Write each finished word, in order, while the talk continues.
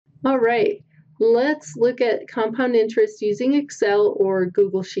All right, let's look at compound interest using Excel or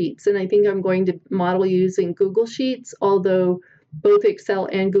Google Sheets. And I think I'm going to model using Google Sheets, although both Excel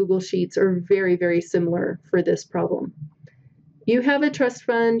and Google Sheets are very, very similar for this problem. You have a trust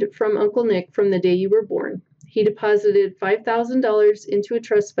fund from Uncle Nick from the day you were born. He deposited $5,000 into a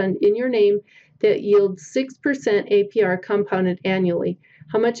trust fund in your name that yields 6% APR compounded annually.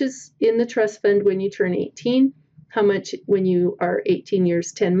 How much is in the trust fund when you turn 18? How much when you are 18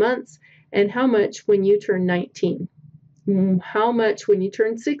 years, 10 months? And how much when you turn 19? How much when you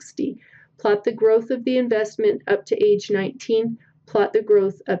turn 60? Plot the growth of the investment up to age 19. Plot the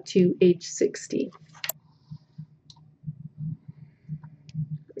growth up to age 60.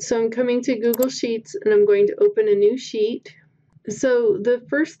 So I'm coming to Google Sheets and I'm going to open a new sheet. So the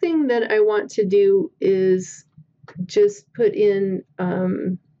first thing that I want to do is just put in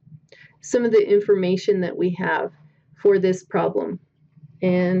some of the information that we have for this problem.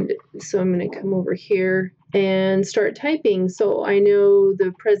 And so I'm going to come over here and start typing. So I know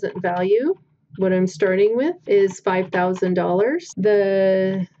the present value, what I'm starting with, is $5,000.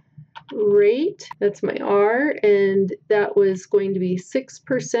 The rate, that's my R, and that was going to be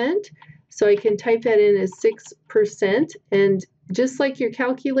 6%. So I can type that in as 6%, and just like your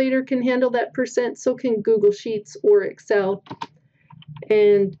calculator can handle that percent, so can Google Sheets or Excel.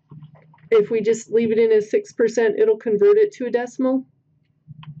 And if we just leave it in as 6%, it'll convert it to a decimal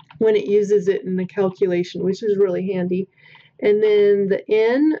when it uses it in the calculation, which is really handy. And then the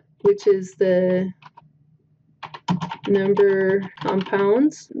N, which is the number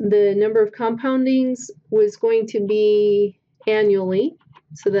compounds. The number of compoundings was going to be annually,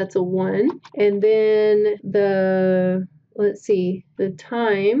 so that's a 1. And then the, let's see, the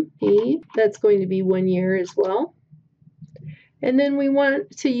time, E, that's going to be 1 year as well. And then we want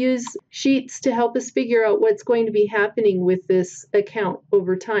to use sheets to help us figure out what's going to be happening with this account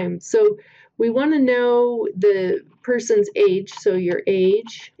over time. So we want to know the person's age, so your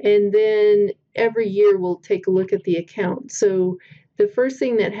age, and then every year we'll take a look at the account. So the first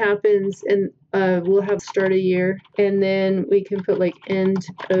thing that happens, and we'll have start of year, and then we can put like end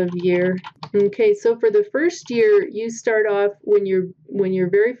of year. Okay, so for the first year, you start off when you're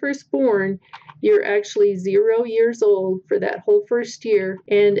very first born, you're actually 0 years old for that whole first year.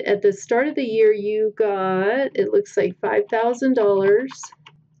 And at the start of the year, you got, it looks like $5,000.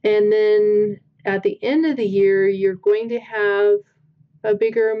 And then at the end of the year, you're going to have a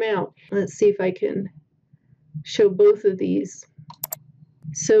bigger amount. Let's see if I can show both of these.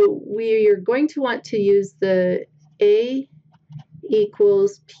 So we are going to want to use the A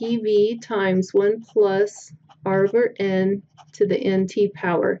equals PV times 1 plus R over N to the NT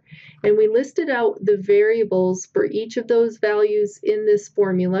power. And we listed out the variables for each of those values in this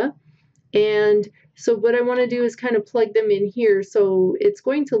formula. And so what I want to do is kind of plug them in here. So it's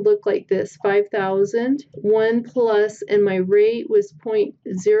going to look like this: 5,000, 1 plus, and my rate was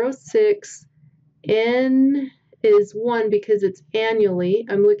 0.06. N is 1 because it's annually.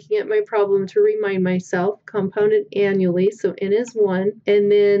 I'm looking at my problem to remind myself, compounded annually, so N is 1.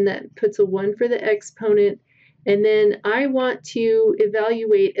 And then that puts a 1 for the exponent. And then I want to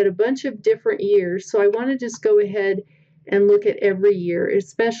evaluate at a bunch of different years. So I want to just go ahead and look at every year,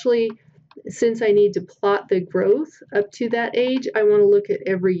 especially since I need to plot the growth up to that age. I want to look at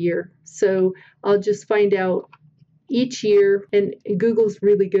every year. So I'll just find out each year, and Google's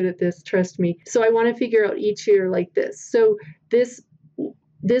really good at this, trust me. So I want to figure out each year like this. So this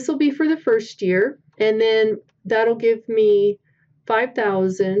will be for the first year, and then that'll give me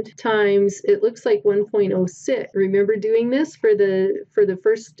 5,000 times, it looks like 1.06. Remember doing this for the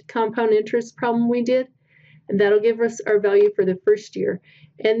first compound interest problem we did? And that'll give us our value for the first year.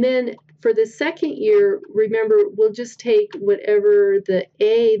 And then for the second year, remember, we'll just take whatever the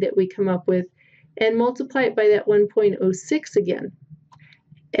A that we come up with and multiply it by that 1.06 again.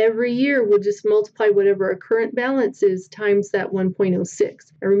 Every year, we'll just multiply whatever our current balance is times that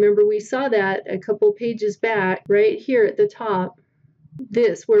 1.06. And remember, we saw that a couple pages back, right here at the top,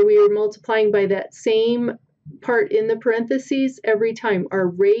 this, where we were multiplying by that same part in the parentheses every time. Our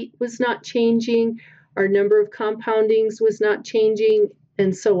rate was not changing, our number of compoundings was not changing,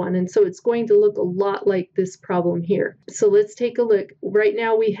 and so on. And so it's going to look a lot like this problem here. So let's take a look. Right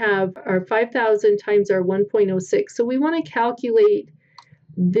now we have our 5,000 times our 1.06. So we want to calculate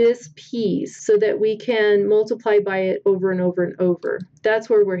this piece so that we can multiply by it over and over and over. That's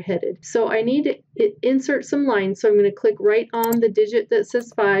where we're headed. So I need to insert some lines. So I'm going to click right on the digit that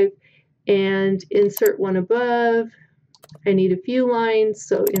says 5 and insert one above. I need a few lines,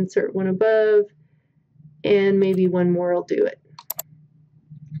 so insert one above, and maybe one more will do it.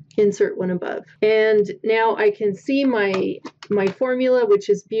 insert one above. And now I can see my formula, which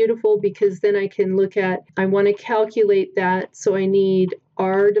is beautiful because then I can look at, I want to calculate that. So I need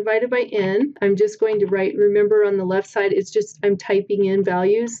R divided by N. I'm just going to write, remember on the left side, it's just, I'm typing in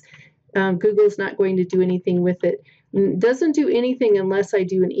values. Google's not going to do anything with it. It doesn't do anything unless I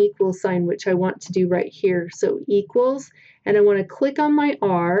do an equal sign, which I want to do right here. So equals, and I want to click on my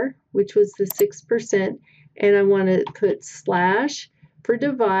R, which was the 6%, and I want to put slash for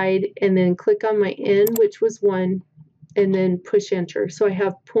divide, and then click on my N, which was 1, and then push enter. So I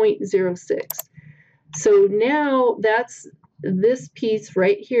have 0.06. So now that's this piece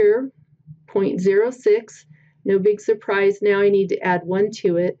right here, 0.06. No big surprise. Now I need to add 1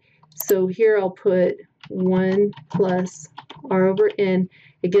 to it. So here I'll put 1 plus R over N.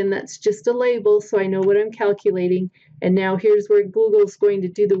 Again, that's just a label, so I know what I'm calculating. And now here's where Google's going to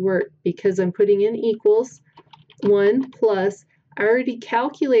do the work, because I'm putting in equals 1 plus, I already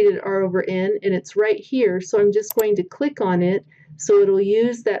calculated R over N, and it's right here, so I'm just going to click on it, so it'll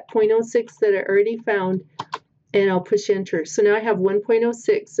use that 0.06 that I already found, and I'll push enter. So now I have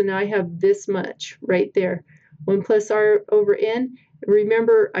 1.06, so now I have this much right there. 1 plus R over N.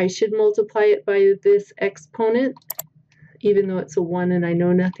 Remember, I should multiply it by this exponent, even though it's a 1 and I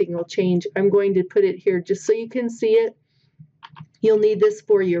know nothing will change. I'm going to put it here just so you can see it. You'll need this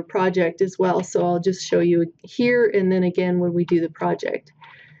for your project as well, so I'll just show you here and then again when we do the project.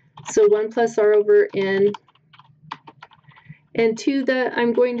 So 1 plus R over N, and to the,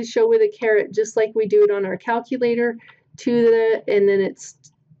 I'm going to show with a caret just like we do it on our calculator, to the, and then it's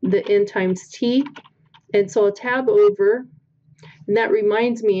the N times T. And so I'll tab over, and that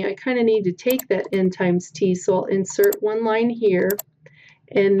reminds me I kind of need to take that N times T, so I'll insert one line here,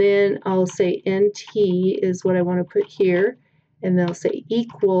 and then I'll say NT is what I want to put here. And then I'll say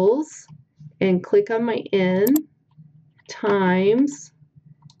equals, and click on my N, times,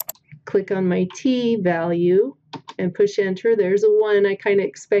 click on my T value, and push enter. There's a 1, I kind of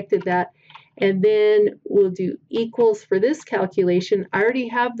expected that. And then we'll do equals for this calculation. I already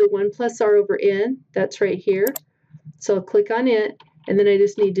have the 1 plus R over N, that's right here. So I'll click on it, and then I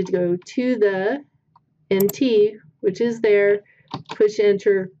just need to go to the NT, which is there, push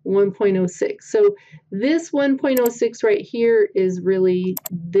enter, 1.06. So this 1.06 right here is really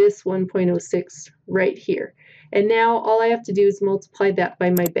this 1.06 right here. And now all I have to do is multiply that by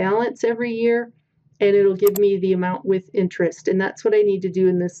my balance every year, and it'll give me the amount with interest. And that's what I need to do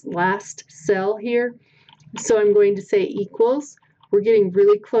in this last cell here. So I'm going to say equals. We're getting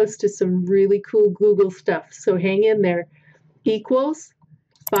really close to some really cool Google stuff, so hang in there. Equals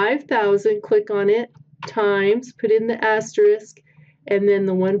 5,000, click on it, times, put in the asterisk, and then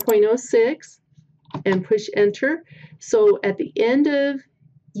the 1.06, and push enter. So at the end of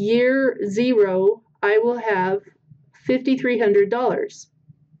year 0, I will have $5,300.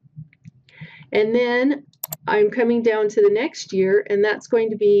 And then I'm coming down to the next year, and that's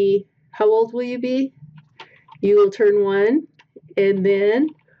going to be, how old will you be? You will turn 1, and then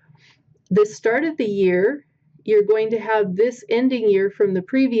the start of the year, you're going to have this ending year from the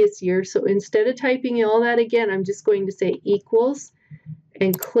previous year. So instead of typing all that again, I'm just going to say equals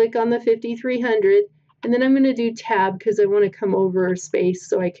and click on the 5,300. And then I'm going to do tab because I want to come over a space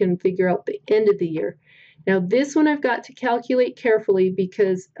so I can figure out the end of the year. Now this one I've got to calculate carefully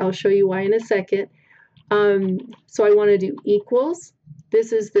because I'll show you why in a second. So I want to do equals.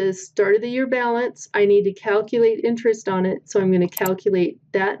 This is the start of the year balance. I need to calculate interest on it. So I'm going to calculate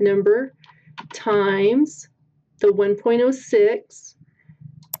that number times the 1.06.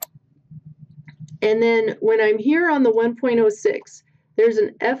 And then when I'm here on the 1.06, there's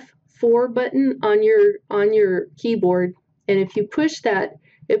an F4 button on your keyboard. And if you push that,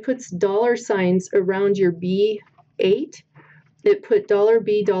 it puts dollar signs around your B8. It put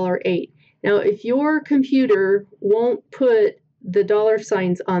 $B $8. Now, if your computer won't put the dollar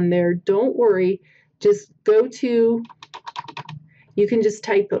signs on there, don't worry. Just go to, you can just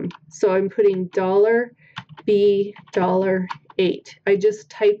type them. So I'm putting $B $8. I just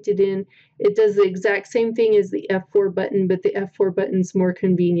typed it in. It does the exact same thing as the F4 button, but the F4 button's more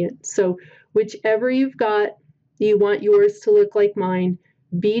convenient. So whichever you've got, you want yours to look like mine.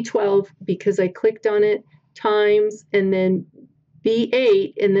 B12, because I clicked on it, times, and then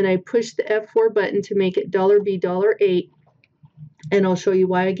B8, and then I pushed the F4 button to make it $B $8. And I'll show you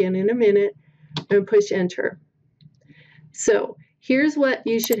why again in a minute, and push enter. So here's what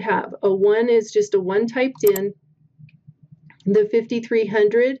you should have. A 1 is just a 1 typed in. The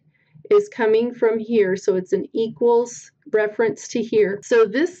 5,300 is coming from here, so it's an equals reference to here. So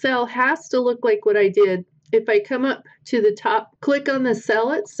this cell has to look like what I did. If I come up to the top, click on the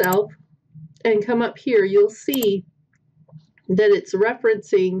cell itself, and come up here, you'll see that it's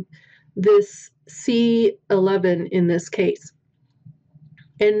referencing this C11 in this case.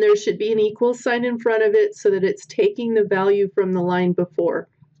 And there should be an equal sign in front of it so that it's taking the value from the line before.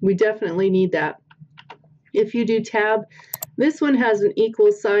 We definitely need that. If you do tab, this one has an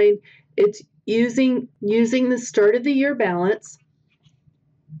equal sign. It's using the start of the year balance,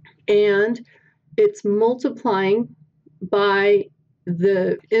 and it's multiplying by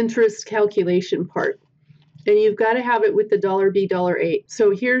the interest calculation part. And you've got to have it with the $B, $8. So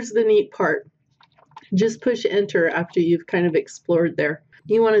here's the neat part. Just push enter after you've kind of explored there.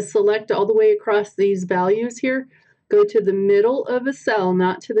 You want to select all the way across these values here. Go to the middle of a cell,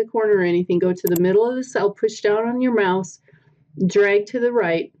 not to the corner or anything. Go to the middle of the cell, push down on your mouse, drag to the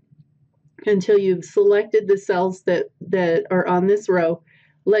right until you've selected the cells that are on this row.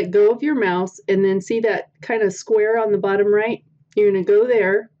 Let go of your mouse, and then see that kind of square on the bottom right? You're going to go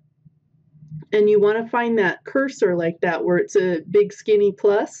there, and you want to find that cursor like that where it's a big skinny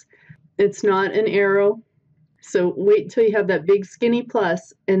plus. It's not an arrow. So wait until you have that big skinny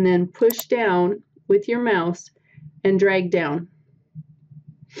plus, and then push down with your mouse and drag down.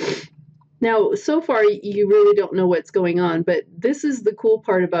 Now, so far, you really don't know what's going on, but this is the cool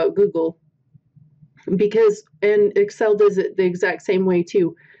part about Google, because, and Excel does it the exact same way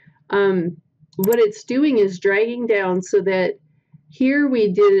too. What it's doing is dragging down so that here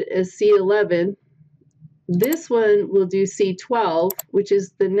we did a C11. This one will do C12, which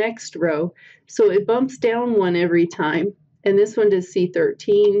is the next row. So it bumps down one every time. And this one does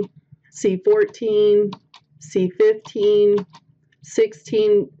C13, C14, C15,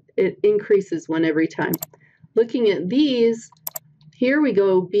 16. It increases one every time. Looking at these, here we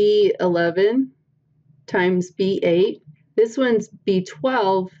go B11 times B8. This one's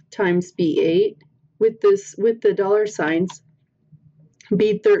B12 times B8 with the dollar signs.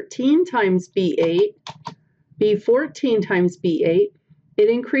 B13 times B8, B14 times B8. It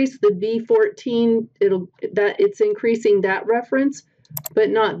increased the B14, it's increasing that reference, but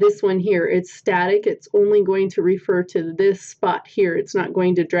not this one here. It's static. It's only going to refer to this spot here. It's not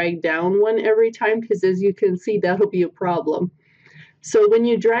going to drag down one every time, because as you can see, that'll be a problem. So when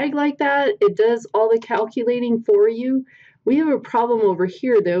you drag like that, it does all the calculating for you. We have a problem over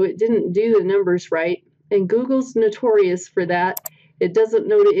here, though. It didn't do the numbers right, and Google's notorious for that. It doesn't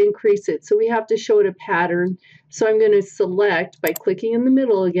know to increase it, so we have to show it a pattern. So I'm going to select, by clicking in the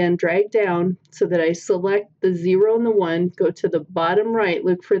middle again, drag down so that I select the 0 and the 1, go to the bottom right,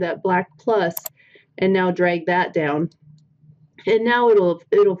 look for that black plus, and now drag that down. And now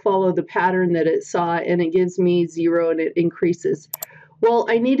it'll follow the pattern that it saw, and it gives me 0 and it increases. Well,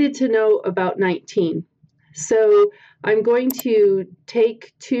 I needed to know about 19. So I'm going to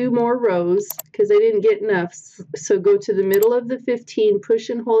take 2 more rows because I didn't get enough. So go to the middle of the 15, push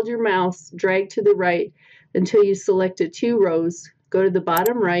and hold your mouse, drag to the right until you selected 2 rows. Go to the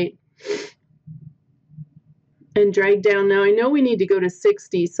bottom right and drag down. Now I know we need to go to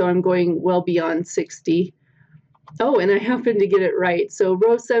 60, so I'm going well beyond 60. Oh, and I happen to get it right. So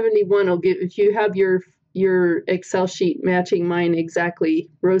row 71 will give, if you have your Excel sheet matching mine exactly,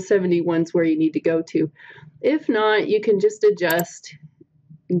 row 71 is where you need to go to. If not, you can just adjust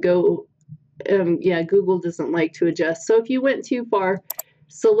and go, yeah, Google doesn't like to adjust. So if you went too far,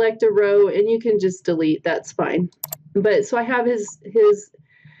 select a row and you can just delete, that's fine. But so I have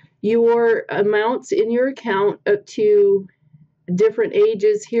your amounts in your account up to different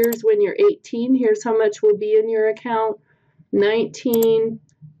ages. Here's when you're 18, here's how much will be in your account, 19,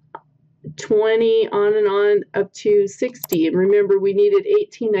 20, on and on up to 60. And remember, we needed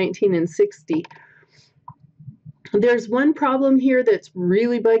 18, 19, and 60. There's one problem here that's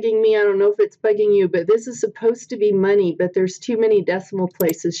really bugging me. I don't know if it's bugging you, but this is supposed to be money, but there's too many decimal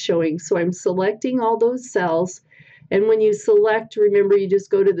places showing. So I'm selecting all those cells. And when you select, remember, you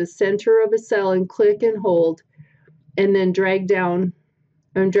just go to the center of a cell and click and hold, and then drag down.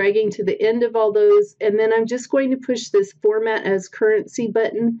 I'm dragging to the end of all those, and then I'm just going to push this Format as Currency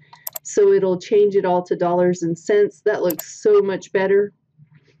button so it'll change it all to dollars and cents. That looks so much better.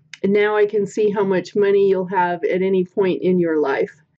 And now I can see how much money you'll have at any point in your life.